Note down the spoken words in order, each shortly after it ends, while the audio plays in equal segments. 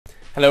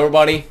Hello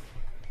everybody,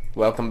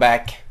 welcome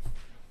back.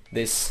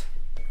 This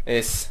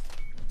is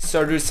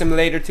Surgery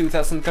Simulator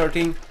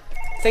 2013.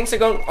 Things are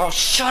going... Oh,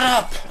 shut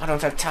up! I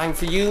don't have time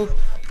for you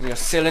and your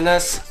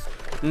silliness.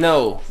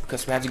 No,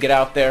 because we have to get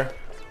out there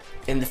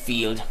in the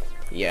field.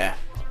 Yeah,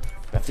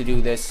 we have to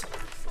do this.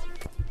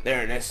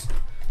 There it is.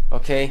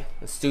 Okay,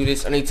 let's do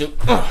this. I need to...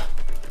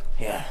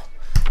 yeah,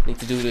 I need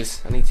to do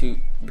this. I need to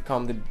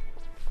become the...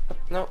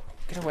 No,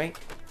 get away.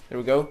 There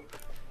we go.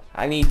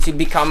 I need to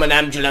become an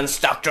ambulance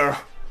doctor.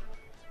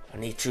 I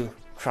need to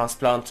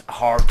transplant a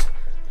heart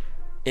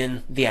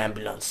in the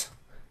ambulance.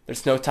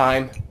 There's no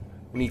time.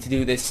 We need to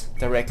do this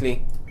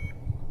directly.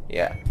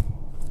 Yeah.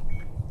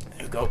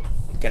 There we go.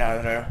 Get out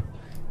of there.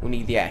 We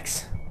need the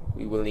axe.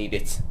 We will need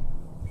it.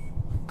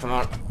 Come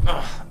on.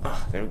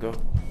 There we go.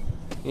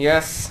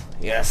 Yes.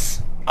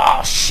 Yes.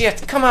 Oh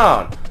shit. Come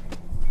on.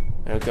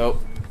 There we go.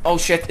 Oh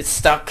shit. It's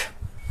stuck.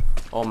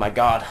 Oh my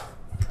god.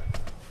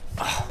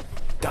 Oh,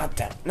 god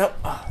damn. No.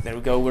 Oh, there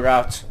we go. We're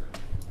out.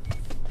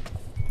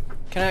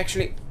 Can I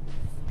actually...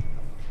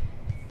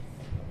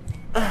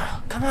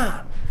 come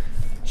on.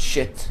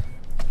 Shit.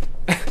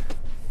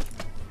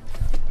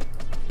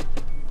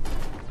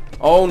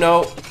 Oh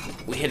no.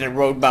 We hit a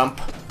road bump.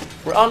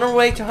 We're on our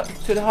way to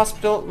the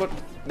hospital, but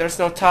there's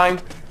no time.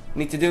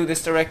 We need to do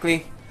this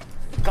directly.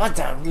 God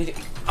damn.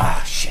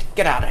 Shit.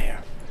 Get out of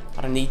here.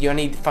 I don't need you. I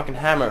need the fucking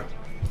hammer.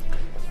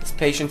 This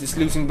patient is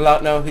losing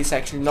blood. No, he's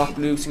actually not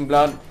losing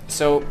blood.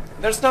 So,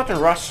 there's not a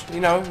rush. You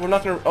know, we're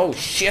not in a... Oh,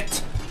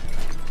 shit.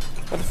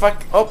 What the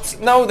fuck? Oops,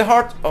 no, the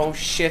heart. Oh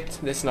shit,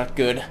 this is not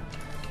good.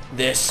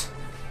 This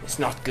is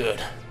not good.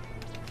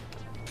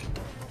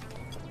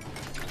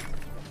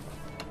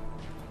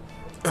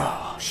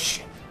 Oh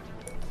shit.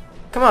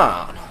 Come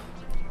on.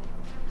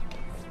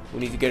 We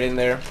need to get in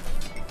there.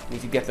 We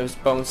need to get those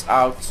bones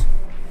out.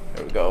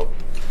 There we go.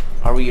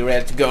 Are we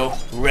ready to go?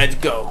 Ready to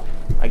go,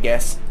 I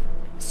guess.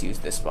 Let's use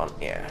this one.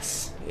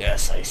 Yes.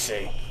 Yes, I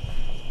see.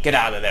 Get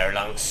out of there,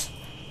 lungs.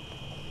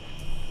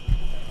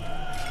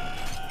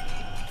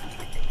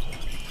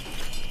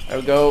 There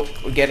we go,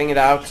 we're getting it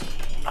out.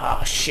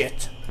 Ah,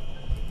 shit.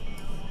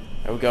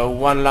 There we go,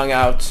 one lung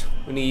out.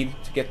 We need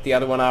to get the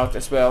other one out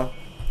as well.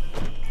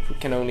 We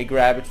can only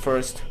grab it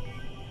first.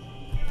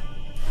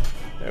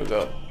 There we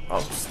go.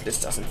 Oh,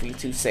 this doesn't feel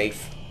too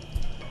safe.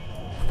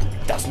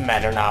 Doesn't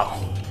matter now.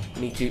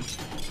 We need to...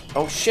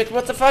 Oh shit,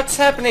 what the fuck's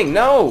happening?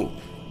 No!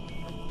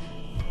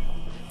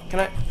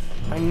 Can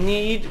I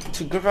need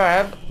to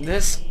grab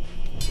this.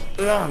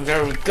 Oh,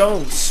 there we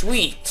go,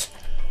 sweet.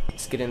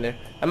 Let's get in there.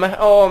 I'm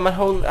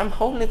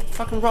holding it the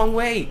fucking wrong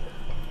way.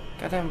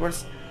 Goddamn,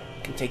 where's...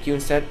 I can take you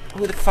instead.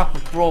 Who the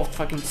fuck brought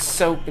fucking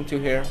soap into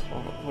here?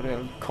 Or what do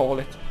I call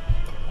it?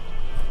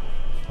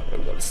 There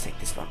we go, let's take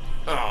this one.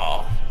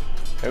 Oh,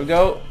 there we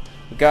go.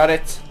 We got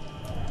it.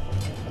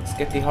 Let's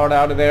get the heart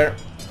out of there.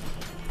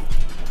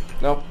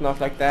 Nope,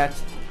 not like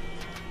that.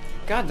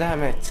 God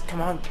damn it. Come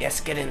on. Yes,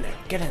 get in there.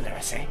 Get in there,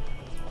 I say.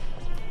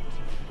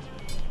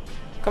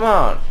 Come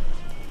on.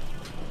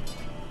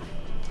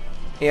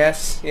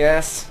 Yes,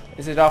 yes.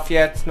 Is it off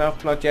yet? No,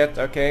 not yet.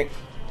 Okay.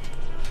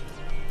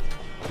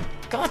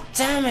 God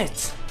damn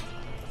it!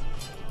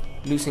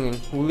 Losing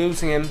him. We're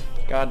losing him.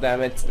 God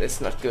damn it.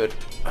 It's not good.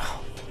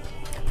 Oh,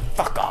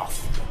 fuck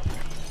off.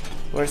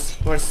 Where's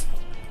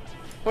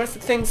the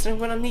things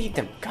when I need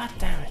them? God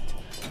damn it.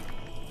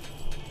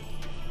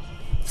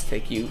 Let's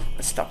take you.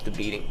 Let's stop the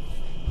bleeding.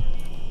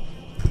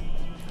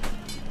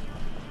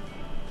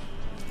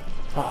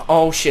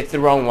 Oh shit, the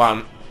wrong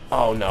one.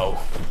 Oh no.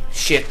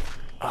 Shit.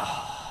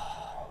 Oh.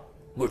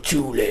 We're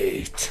too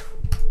late.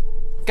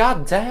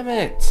 God damn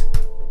it.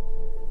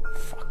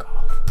 Fuck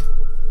off.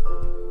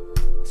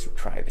 Let's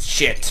retry this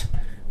shit.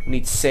 We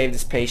need to save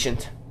this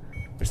patient.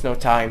 There's no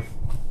time.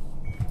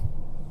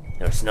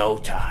 There's no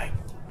time.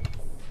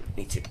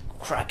 We need to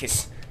crack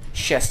his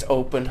chest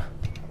open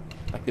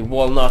like the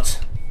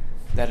walnut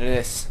that it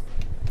is.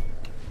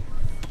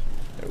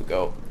 There we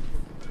go.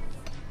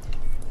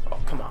 Oh,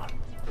 come on.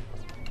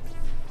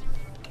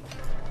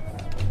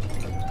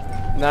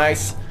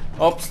 Nice.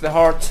 Oops, the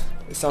heart.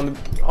 It's on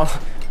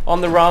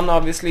the run,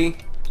 obviously.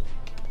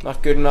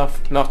 Not good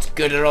enough. Not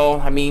good at all,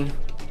 I mean.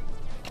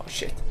 Oh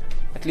shit.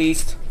 At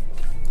least.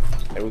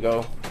 There we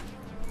go.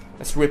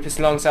 Let's rip his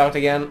lungs out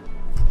again.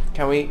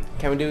 Can we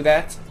do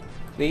that?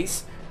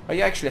 Please? Are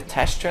you actually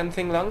attached to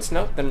anything, lungs?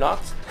 No, they're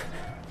not.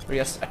 They're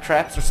just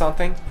traps or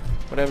something.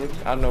 Whatever.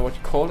 I don't know what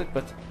you call it,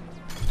 but...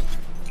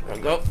 There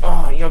we go.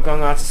 Oh, you're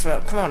going out as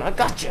well. Come on, I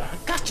got you. I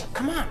got you.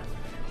 Come on.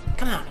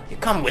 Come on. You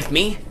come with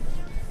me.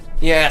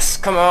 Yes,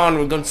 come on,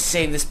 we're going to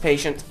save this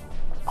patient.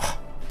 Oh.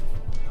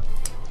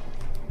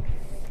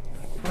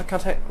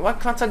 Why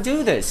can't I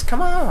do this?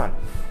 Come on.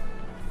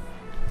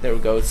 There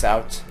we go, it's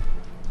out.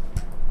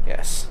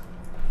 Yes.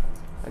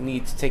 I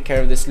need to take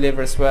care of this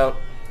liver as well.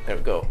 There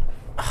we go.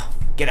 Oh,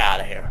 get out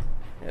of here.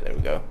 Yeah, there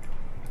we go.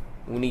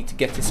 We need to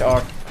get his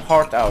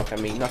heart out. I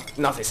mean,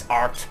 not his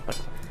art,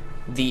 but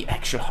the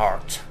actual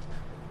heart.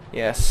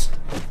 Yes.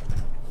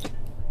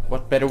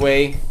 What better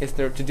way is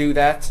there to do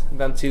that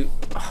than to...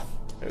 Oh.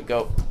 There we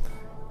go.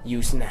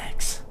 Use an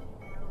axe.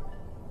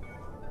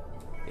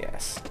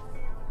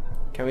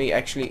 Can we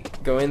actually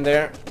go in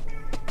there?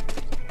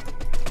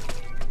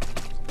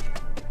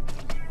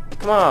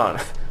 Come on.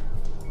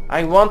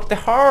 I want the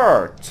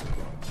heart.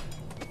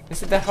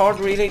 Is it that hard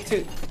really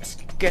to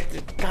get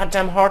the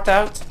goddamn heart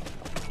out?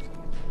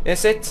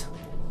 Is it?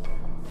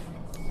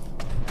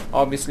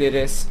 Obviously it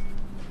is.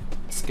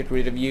 Let's get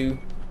rid of you.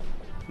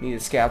 Need a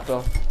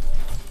scalpel.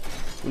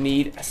 We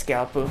need a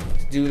scalpel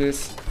to do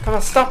this. Come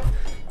on, stop.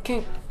 Can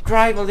you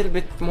drive a little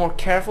bit more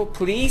careful,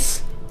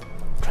 please?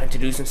 I'm trying to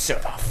do some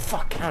oh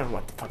fuck, I don't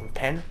want the fucking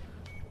pen.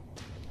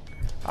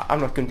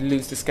 I'm not going to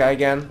lose this guy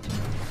again.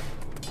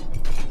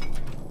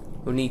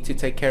 We need to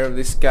take care of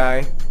this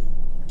guy.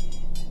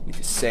 Need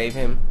to save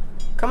him.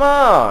 Come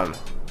on!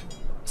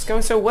 It's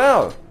going so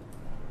well.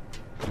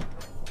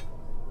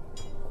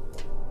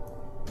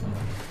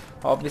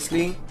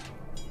 Obviously.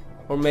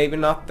 Or maybe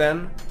not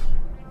then.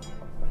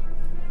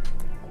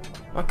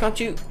 Why can't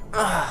you...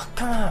 Ah,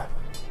 come on.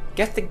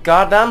 Get the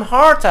goddamn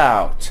heart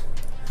out.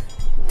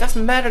 It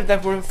doesn't matter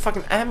that we're in a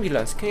fucking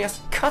ambulance. Can you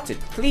just cut it,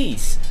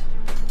 please?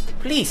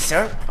 Please,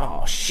 sir.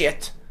 Oh,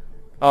 shit.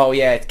 Oh,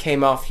 yeah, it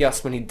came off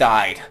just when he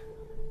died.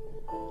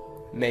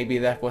 Maybe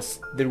that was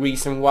the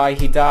reason why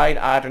he died.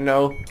 I don't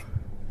know.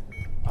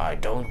 I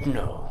don't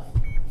know.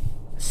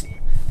 Let's see.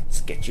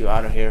 Let's get you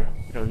out of here.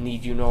 We don't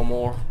need you no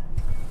more.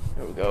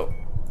 There we go.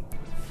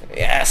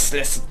 Yes,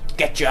 let's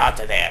get you out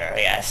of there.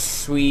 Yes,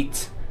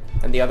 sweet.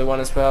 And the other one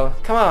as well.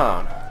 Come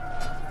on.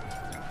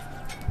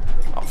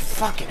 Oh,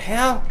 fucking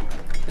hell.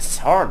 This is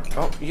hard.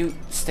 Oh, you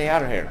stay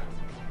out of here.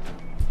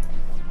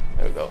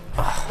 There we go.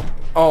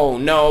 Oh,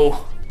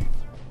 no.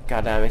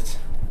 God damn it.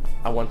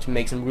 I want to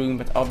make some room,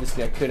 but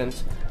obviously I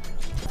couldn't.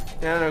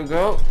 Yeah, there we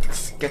go.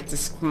 Let's get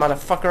this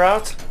motherfucker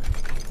out.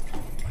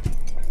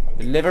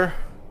 The liver.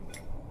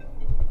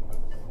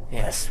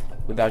 Yes,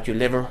 without your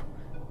liver,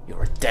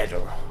 you're dead.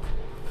 There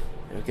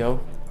we go.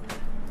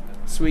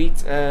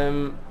 Sweet.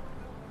 We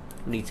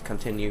need to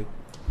continue.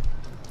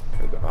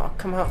 There we go. Oh,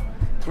 come on.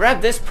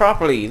 Grab this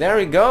properly. There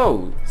we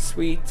go.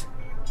 Sweet.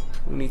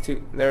 We need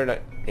to...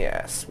 There.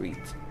 Yeah, sweet.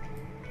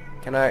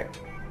 Can I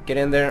get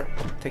in there?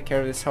 Take care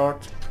of this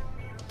heart.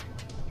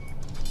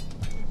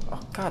 Oh,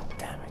 god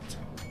damn it.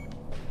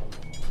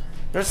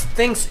 There's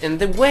things in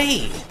the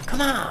way.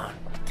 Come on.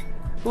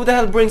 Who the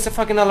hell brings a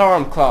fucking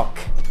alarm clock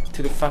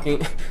to the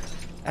fucking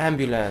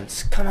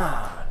ambulance? Come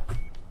on.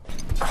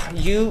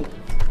 You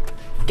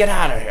get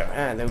out of here.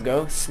 Ah, there we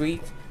go.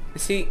 Sweet. You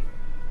see?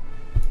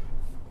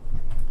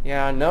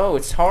 Yeah, I know.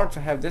 It's hard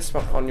to have this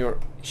one on your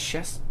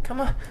chest.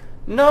 Come on.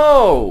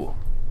 No!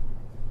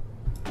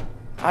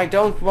 I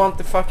don't want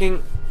the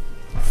fucking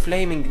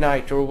flaming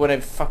ignite or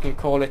whatever fucking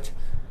call it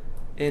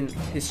in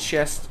his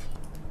chest.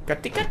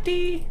 Cutty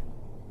cutty.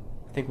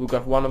 I think we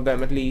got one of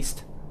them at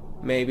least.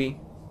 Maybe.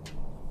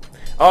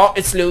 Oh,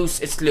 it's loose.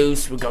 It's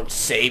loose. We're going to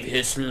save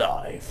his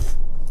life.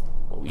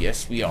 Oh,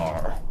 yes, we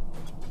are.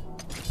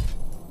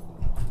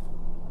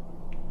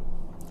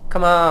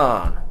 Come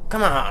on.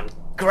 Come on.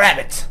 Grab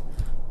it.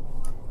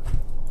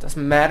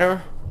 Doesn't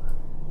matter.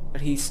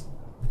 But he's...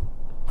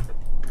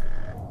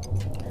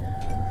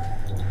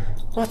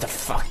 What the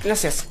fuck?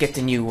 Let's just get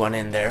the new one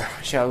in there,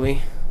 shall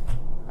we?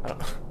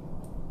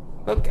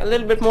 Look, a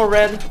little bit more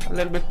red. A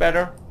little bit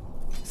better.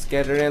 Let's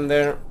get it in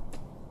there.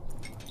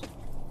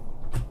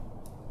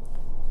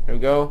 There we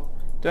go.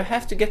 Do I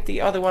have to get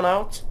the other one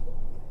out?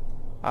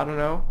 I don't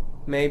know.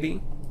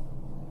 Maybe.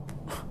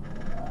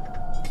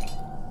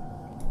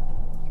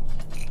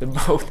 They're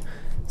both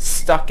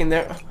stuck in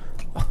there.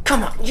 Oh,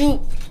 come on,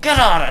 you get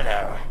out of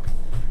there.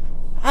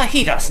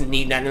 He doesn't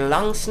need any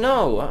lungs,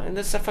 no.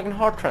 This is a fucking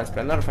heart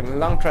transplant, not a fucking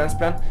lung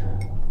transplant.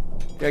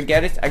 Did I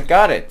get it? I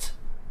got it.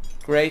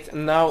 Great,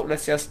 and now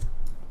let's just...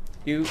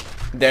 You...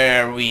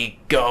 There we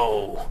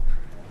go.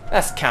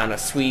 That's kind of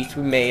sweet,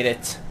 we made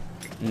it.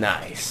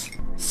 Nice.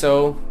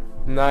 So,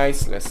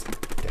 nice. Let's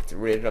get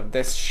rid of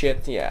this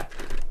shit, yeah.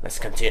 Let's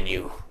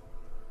continue.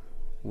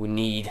 We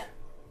need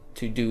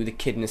to do the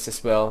kidneys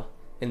as well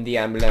in the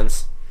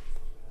ambulance.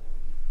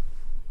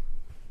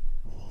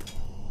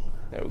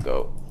 There we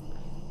go.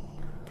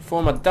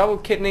 Perform a double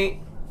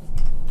kidney.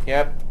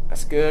 Yep,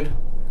 that's good.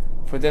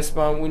 For this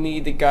one we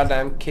need the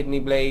goddamn kidney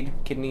blade.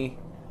 Kidney.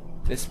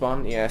 This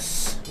one,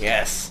 yes.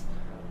 Yes.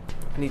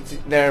 I need to,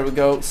 there we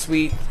go.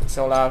 Sweet. It's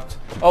all out.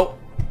 Oh!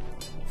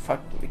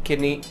 Fuck the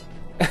kidney.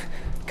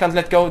 Can't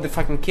let go of the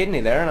fucking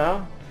kidney there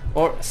now.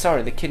 Or,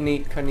 sorry, the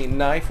kidney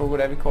knife or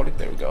whatever you call it.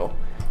 There we go.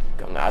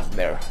 Going out of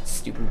there,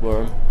 stupid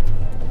worm.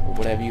 Or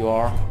whatever you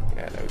are.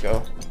 Yeah, there we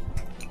go.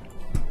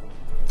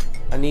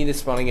 I need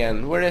this one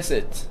again. Where is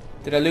it?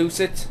 Did I lose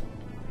it?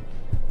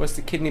 What's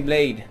the kidney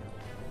blade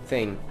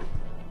thing?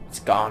 It's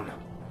gone.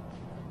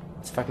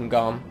 It's fucking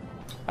gone.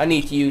 I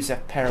need to use a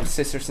pair of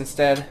scissors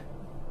instead.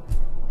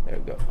 There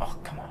we go. Oh,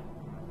 come on.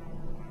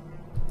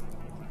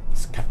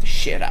 Let's cut the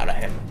shit out of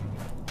him.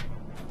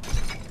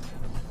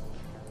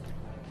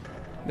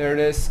 There it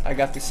is. I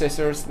got the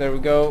scissors. There we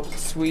go.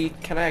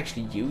 Sweet. Can I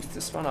actually use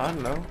this one? I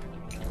don't know.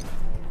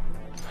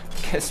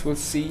 Guess we'll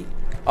see.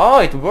 Oh,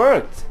 it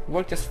worked. It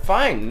worked just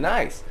fine.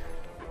 Nice.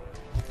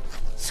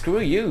 Screw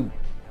you.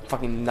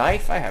 fucking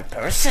knife? I have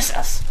pair of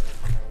scissors.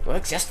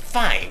 Works just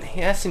fine.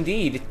 Yes,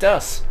 indeed, it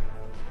does.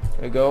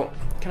 There we go.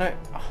 Can I...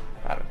 Oh,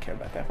 I don't care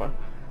about that one.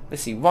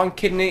 Let's see. One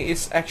kidney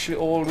is actually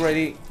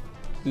already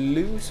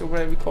loose, or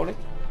whatever you call it.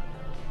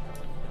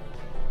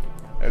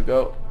 There we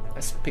go.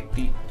 Let's pick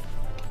the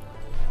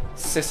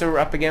scissor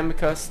up again,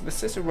 because the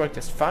scissor worked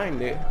just fine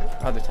the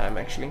other time,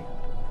 actually.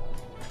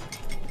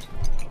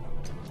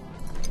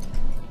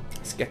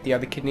 Let's get the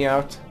other kidney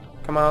out.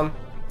 Come on.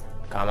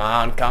 Come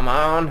on, come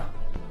on.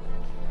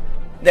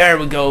 There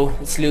we go.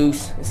 It's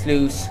loose. It's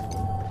loose.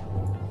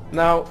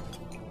 Now,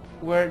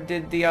 where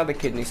did the other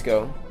kidneys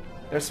go?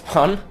 There's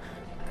one.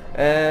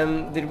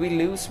 Did we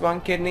lose one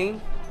kidney?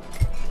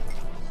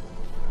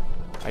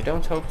 I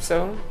don't hope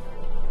so.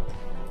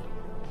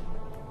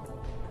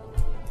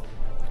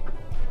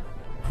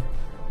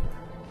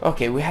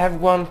 Okay, we have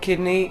one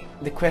kidney.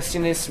 The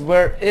question is,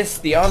 where is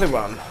the other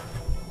one?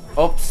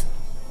 Oops.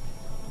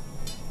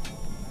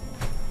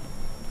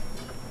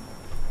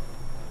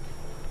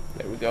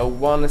 There we go,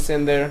 one is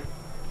in there.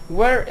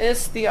 Where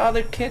is the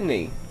other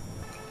kidney?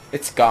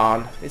 It's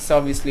gone. It's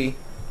obviously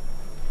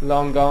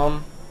long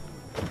gone.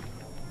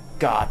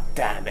 God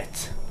damn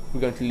it. We're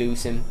going to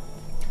lose him.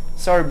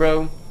 Sorry,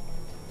 bro.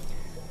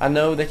 I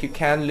know that you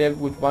can live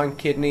with one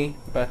kidney,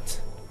 but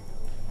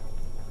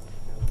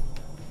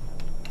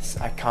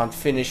I can't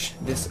finish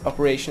this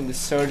operation, this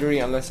surgery,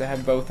 unless I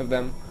have both of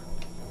them.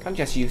 Can't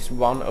just use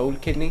one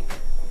old kidney.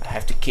 I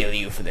have to kill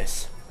you for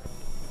this.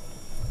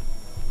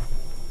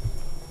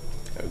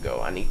 There we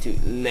go. I need to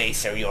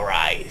laser your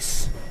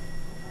eyes.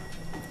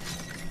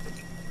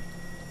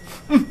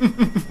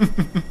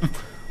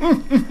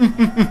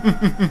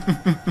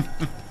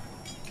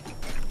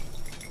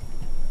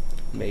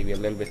 Maybe a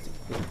little bit.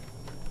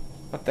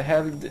 What the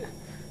hell?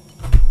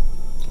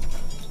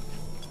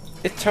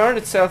 It turned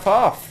itself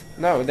off.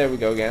 No, there we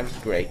go again.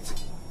 Great.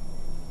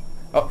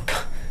 Oh,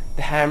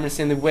 the hammer's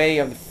in the way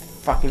of the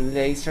fucking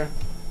laser.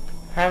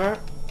 Hammer,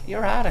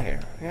 you're out of here.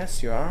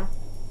 Yes, you are.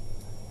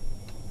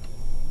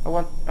 I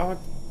want,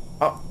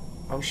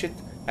 oh shit.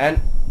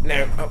 And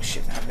there, oh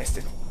shit, I missed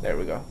it. There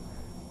we go.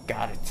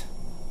 Got it.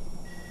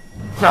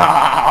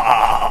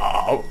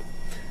 Oh,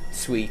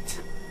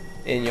 sweet.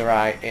 In your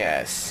eye,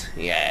 yes,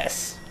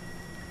 yes.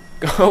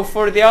 Go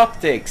for the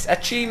optics.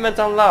 Achievement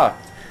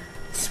unlocked.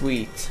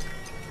 Sweet.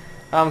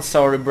 I'm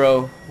sorry,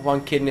 bro.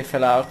 One kidney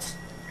fell out.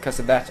 Because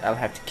of that, I'll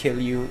have to kill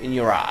you in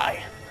your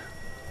eye.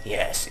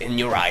 Yes, in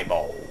your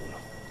eyeball.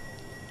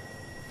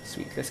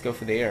 Sweet, let's go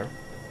for the ear.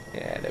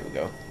 Yeah, there we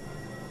go.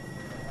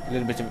 A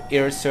little bit of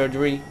ear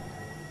surgery.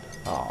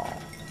 Oh,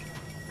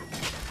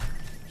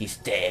 he's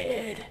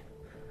dead.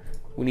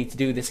 We need to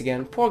do this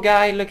again. Poor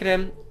guy, look at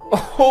him.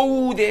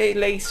 Oh, the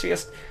laser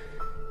just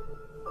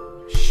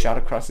shot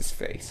across his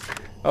face.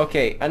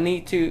 Okay, I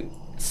need to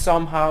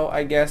somehow,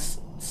 I guess,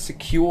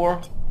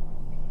 secure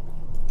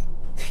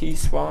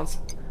these ones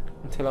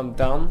until I'm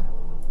done.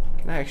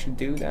 Can I actually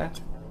do that?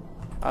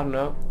 I don't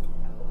know.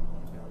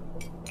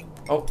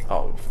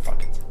 Oh,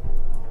 fuck it.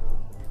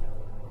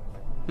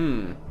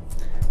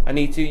 I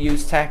need to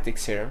use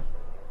tactics here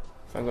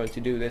if I'm going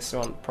to do this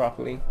one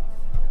properly.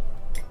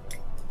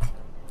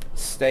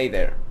 Stay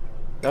there.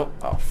 Nope.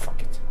 Oh,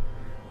 fuck it.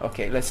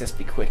 Okay, let's just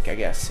be quick, I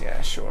guess.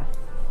 Yeah, sure.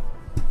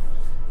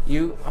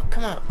 You... Oh,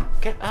 come on.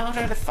 Get out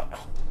of the fuck...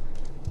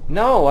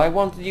 No, I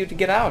wanted you to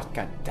get out.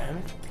 God damn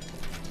it.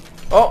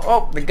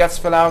 Oh, the guts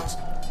fell out.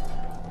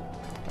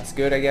 That's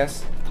good, I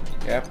guess.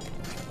 Yep. There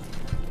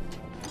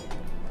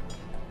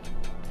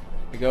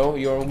we go.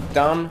 You're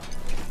done.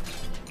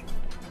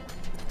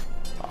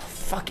 Oh,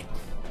 fuck it.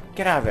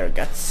 Get out of there,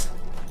 guts.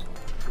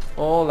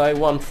 All I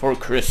want for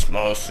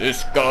Christmas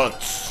is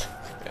guts.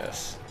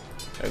 Yes.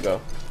 There we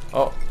go.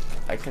 Oh,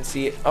 I can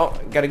see it. Oh,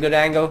 got a good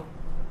angle.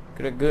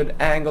 Got a good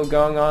angle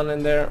going on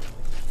in there.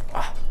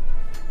 Ah,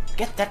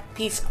 get that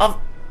piece of...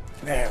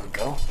 There we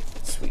go.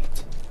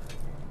 Sweet.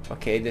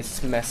 Okay, this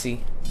is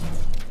messy.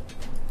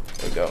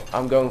 There we go.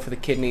 I'm going for the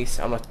kidneys.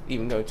 I'm not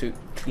even going to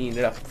clean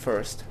it up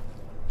first.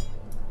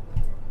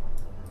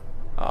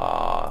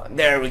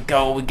 There we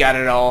go. We got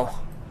it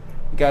all.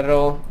 We got it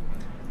all.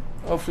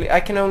 Hopefully, I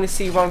can only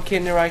see one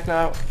kidney right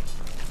now.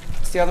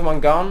 Is the other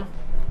one gone?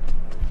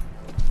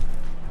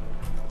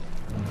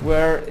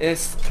 Where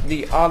is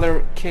the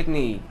other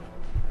kidney?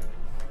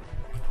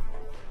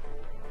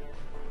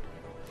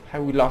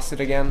 Have we lost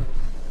it again?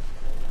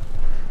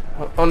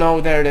 Oh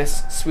no, there it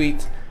is.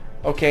 Sweet.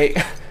 Okay.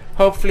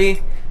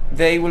 Hopefully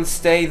they will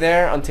stay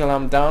there until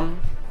I'm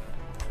done.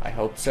 I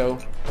hope so.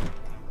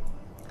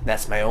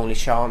 That's my only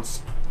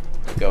chance.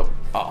 Go.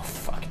 Oh,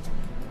 fuck it.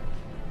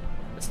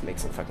 Let's make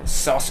some fucking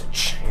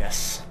sausage.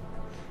 Yes.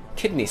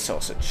 Kidney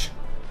sausage.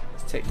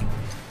 Let's take...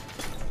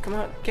 Come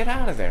on, get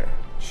out of there.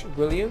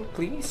 Will you,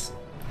 please?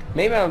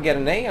 Maybe I'll get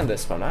an A on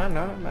this one. I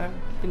don't know.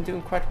 I've been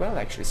doing quite well,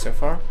 actually, so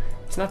far.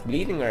 He's not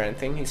bleeding or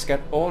anything. He's got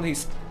all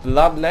his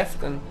blood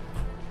left and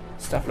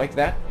stuff like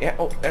that. Yeah,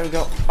 oh, there we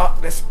go. Oh,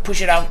 let's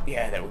push it out.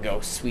 Yeah, there we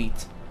go.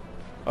 Sweet.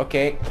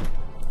 Okay.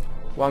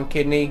 One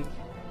kidney.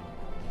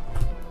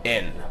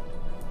 In.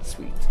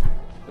 Sweet.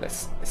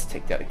 Let's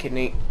take the other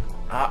kidney.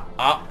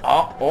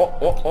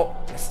 Oh.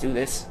 Let's do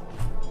this.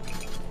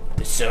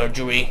 The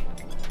surgery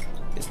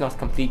is not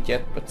complete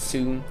yet, but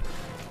soon.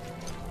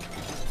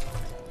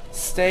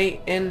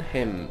 Stay in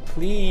him,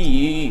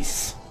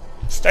 please.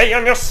 Stay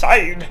on your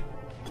side.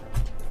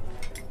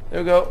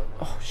 There we go.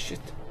 Oh shit.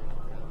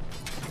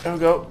 There we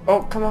go.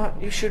 Oh, come on.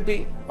 You should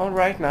be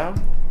alright now.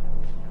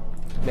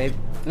 Maybe.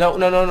 No,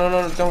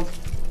 don't.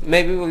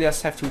 Maybe we'll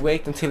just have to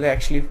wait until they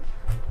actually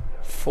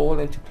fall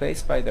into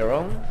place by their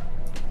own.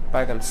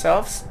 By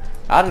themselves.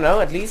 I don't know.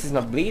 At least it's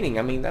not bleeding.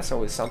 I mean, that's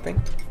always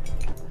something.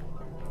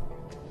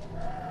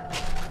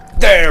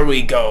 There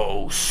we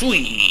go.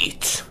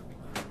 Sweet.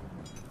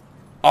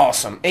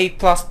 Awesome. A++.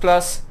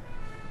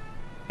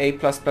 A++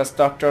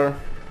 doctor.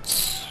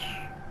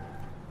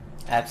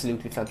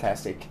 Absolutely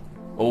fantastic.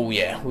 Oh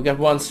yeah, we got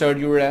one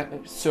surgery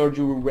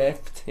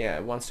left. Yeah,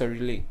 one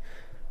surgery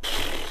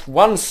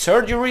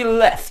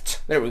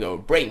left. There we go.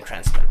 Brain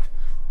transplant.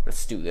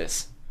 Let's do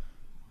this.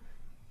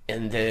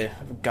 In the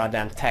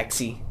goddamn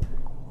taxi.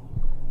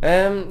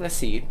 Let's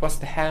see. It was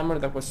the hammer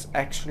that was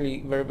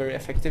actually very, very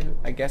effective.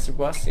 I guess it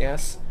was.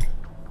 Yes.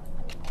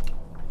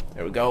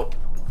 There we go.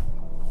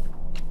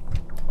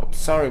 Oh,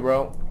 sorry,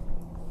 bro.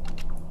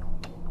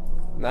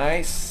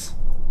 Nice.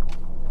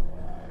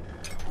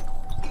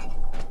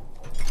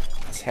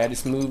 His head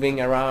is moving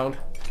around.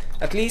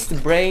 At least the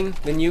brain,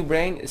 the new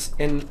brain, is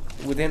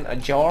within a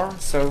jar,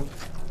 so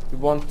we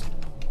won't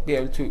be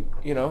able to,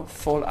 you know,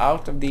 fall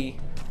out of the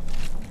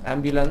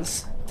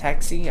ambulance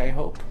taxi. I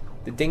hope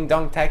the ding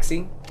dong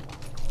taxi.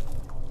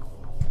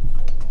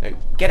 Now,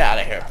 get out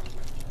of here!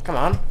 Come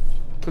on,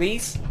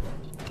 please.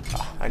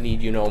 Oh, I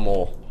need you no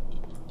more.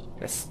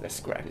 Let's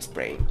grab his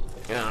brain.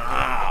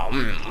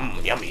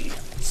 Yummy,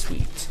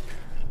 sweet.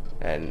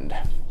 And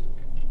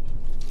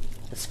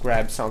let's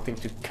grab something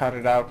to cut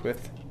it out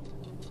with.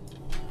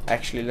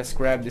 Actually, let's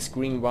grab this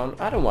green one.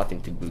 I don't want him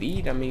to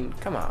bleed. I mean,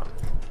 come on.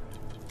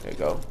 There you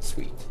go,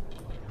 sweet.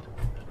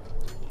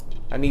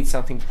 I need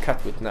something to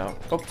cut with now.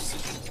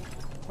 Oops.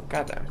 Oh,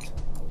 God damn it.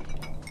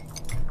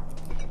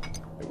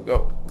 There we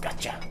go.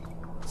 Gotcha.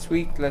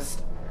 Sweet.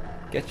 Let's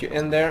get you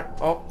in there.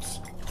 Oops.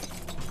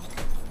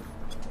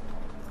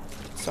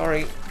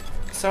 Sorry.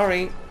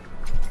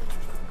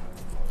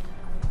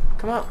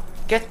 Come on.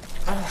 Get...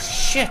 Oh,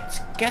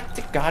 shit. Get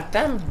the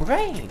goddamn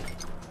brain.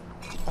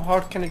 How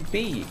hard can it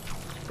be?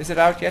 Is it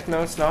out yet?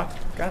 No, it's not.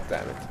 God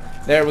damn it.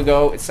 There we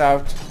go. It's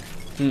out.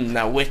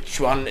 Now which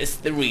one is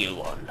the real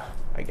one?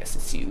 I guess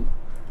it's you.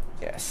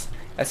 Yes.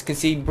 As you can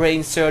see,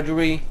 brain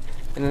surgery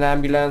in an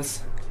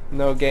ambulance.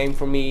 No game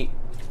for me.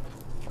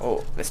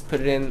 Oh, let's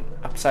put it in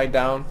upside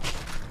down.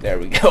 There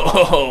we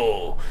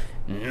go.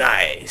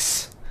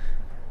 Nice.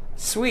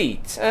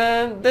 Sweet.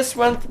 And this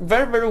went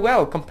very, very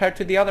well compared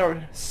to the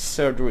other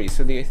surgeries,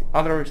 so the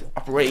other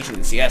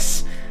operations.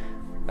 Yes.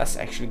 That's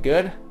actually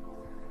good.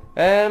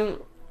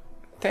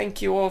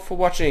 Thank you all for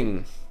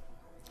watching.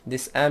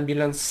 This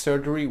ambulance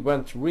surgery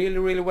went really,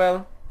 really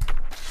well.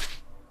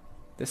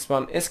 This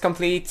one is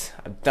complete.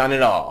 I've done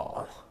it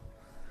all.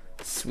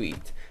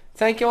 Sweet.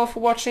 Thank you all for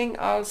watching.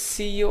 I'll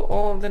see you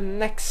all the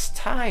next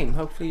time.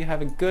 Hopefully you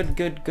have a good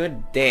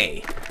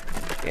day.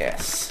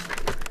 Yes.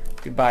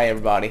 Goodbye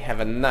everybody. Have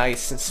a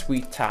nice and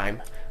sweet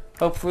time.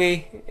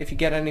 Hopefully if you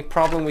get any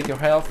problem with your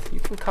health, you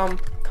can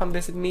come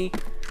visit me,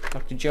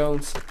 Dr.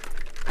 Jones,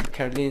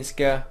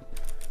 Karolinska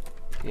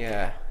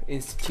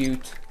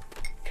Institute,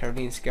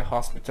 Karolinska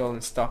Hospital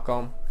in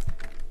Stockholm.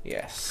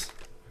 Yes.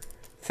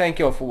 Thank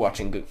you all for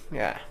watching.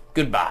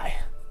 Goodbye.